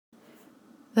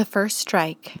The First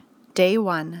Strike, Day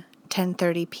 1,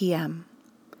 10:30 p.m.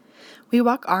 We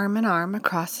walk arm in arm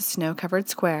across the snow-covered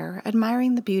square,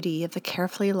 admiring the beauty of the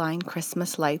carefully lined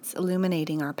Christmas lights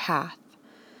illuminating our path.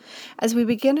 As we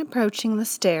begin approaching the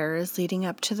stairs leading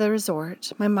up to the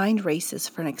resort, my mind races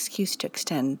for an excuse to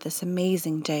extend this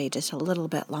amazing day just a little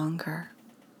bit longer.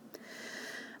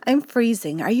 I'm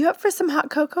freezing. Are you up for some hot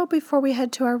cocoa before we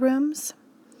head to our rooms?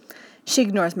 She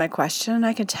ignores my question, and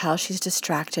I can tell she's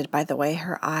distracted by the way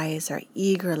her eyes are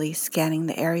eagerly scanning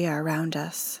the area around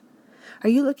us. Are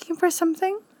you looking for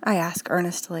something? I ask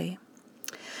earnestly.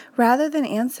 Rather than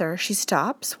answer, she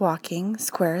stops walking,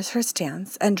 squares her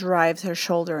stance, and drives her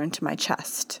shoulder into my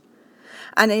chest.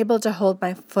 Unable to hold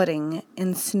my footing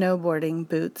in snowboarding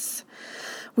boots,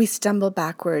 we stumble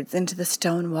backwards into the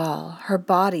stone wall. Her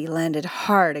body landed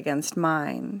hard against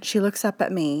mine. She looks up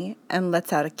at me and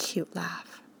lets out a cute laugh.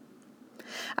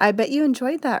 I bet you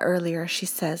enjoyed that earlier, she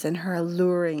says in her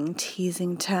alluring,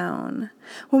 teasing tone,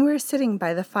 when we were sitting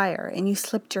by the fire and you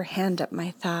slipped your hand up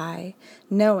my thigh,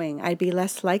 knowing I'd be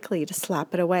less likely to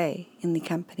slap it away in the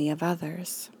company of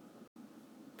others.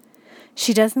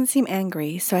 She doesn't seem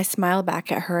angry, so I smile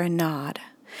back at her and nod.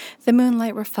 The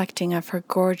moonlight reflecting of her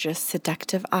gorgeous,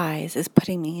 seductive eyes is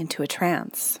putting me into a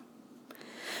trance.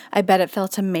 I bet it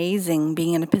felt amazing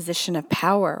being in a position of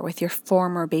power with your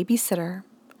former babysitter,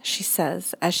 she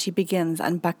says as she begins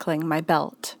unbuckling my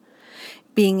belt.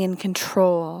 Being in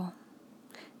control.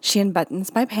 She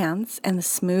unbuttons my pants and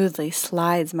smoothly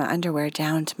slides my underwear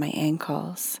down to my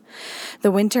ankles. The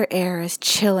winter air is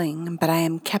chilling, but I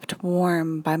am kept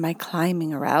warm by my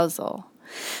climbing arousal.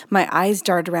 My eyes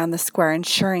dart around the square,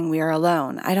 ensuring we are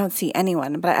alone. I don't see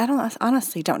anyone, but I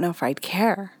honestly don't know if I'd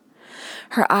care.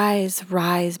 Her eyes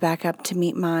rise back up to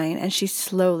meet mine, and she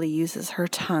slowly uses her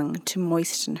tongue to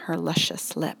moisten her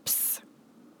luscious lips.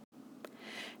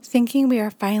 Thinking we are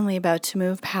finally about to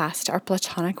move past our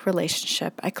platonic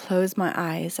relationship, I close my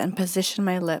eyes and position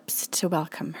my lips to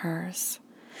welcome hers.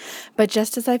 But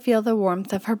just as I feel the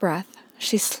warmth of her breath,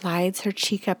 she slides her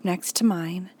cheek up next to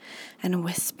mine and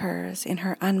whispers in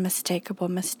her unmistakable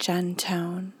Miss Jen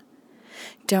tone,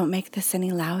 "Don't make this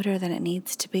any louder than it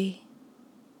needs to be."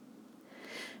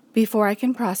 Before I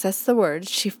can process the words,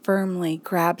 she firmly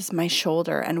grabs my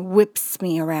shoulder and whips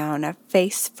me around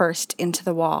face first into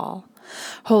the wall.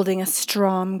 Holding a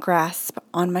strong grasp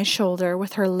on my shoulder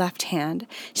with her left hand,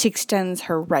 she extends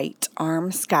her right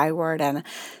arm skyward and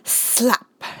slap!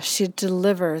 She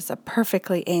delivers a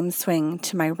perfectly aimed swing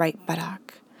to my right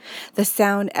buttock. The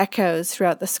sound echoes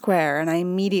throughout the square, and I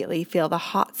immediately feel the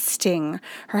hot sting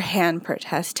her handprint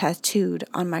has tattooed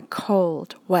on my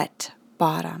cold, wet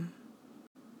bottom.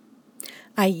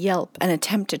 I yelp and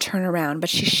attempt to turn around, but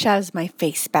she shoves my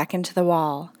face back into the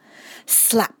wall.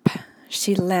 Slap!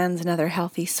 She lands another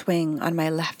healthy swing on my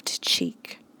left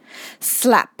cheek.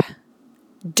 Slap!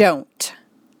 Don't!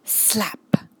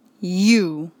 Slap!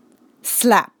 You!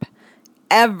 Slap!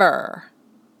 Ever!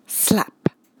 Slap!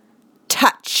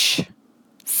 Touch!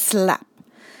 Slap!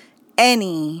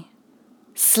 Any!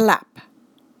 Slap!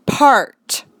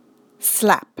 Part!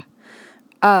 Slap!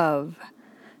 Of!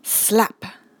 Slap!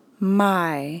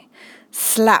 My,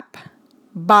 slap,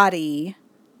 body,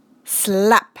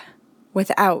 slap,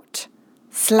 without,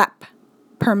 slap,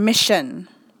 permission.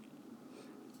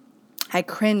 I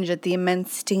cringe at the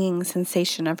immense stinging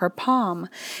sensation of her palm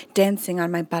dancing on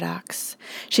my buttocks.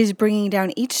 She's bringing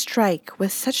down each strike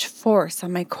with such force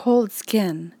on my cold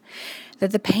skin that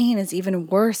the pain is even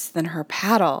worse than her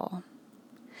paddle.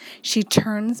 She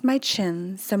turns my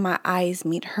chin so my eyes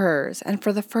meet hers, and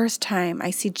for the first time I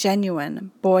see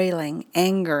genuine, boiling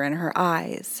anger in her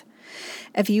eyes.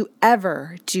 If you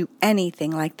ever do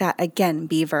anything like that again,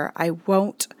 Beaver, I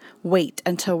won't wait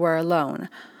until we're alone.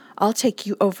 I'll take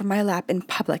you over my lap in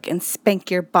public and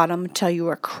spank your bottom till you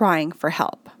are crying for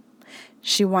help.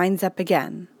 She winds up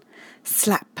again.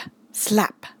 Slap,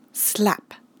 slap,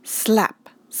 slap, slap,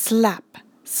 slap,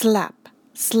 slap,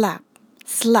 slap,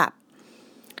 slap.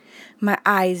 My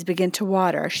eyes begin to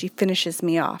water as she finishes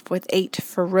me off with 8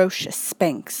 ferocious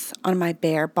spanks on my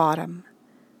bare bottom.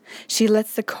 She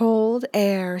lets the cold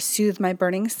air soothe my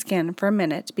burning skin for a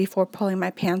minute before pulling my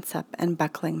pants up and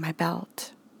buckling my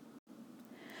belt.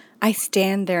 I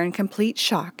stand there in complete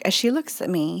shock as she looks at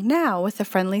me, now with a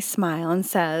friendly smile, and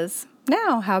says,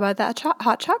 "Now, how about that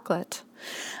hot chocolate?"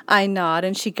 I nod,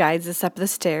 and she guides us up the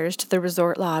stairs to the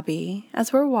resort lobby.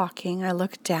 As we're walking, I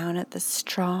look down at the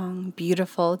strong,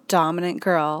 beautiful, dominant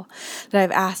girl that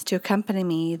I've asked to accompany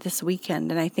me this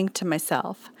weekend, and I think to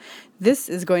myself, this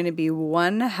is going to be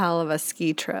one hell of a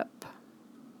ski trip.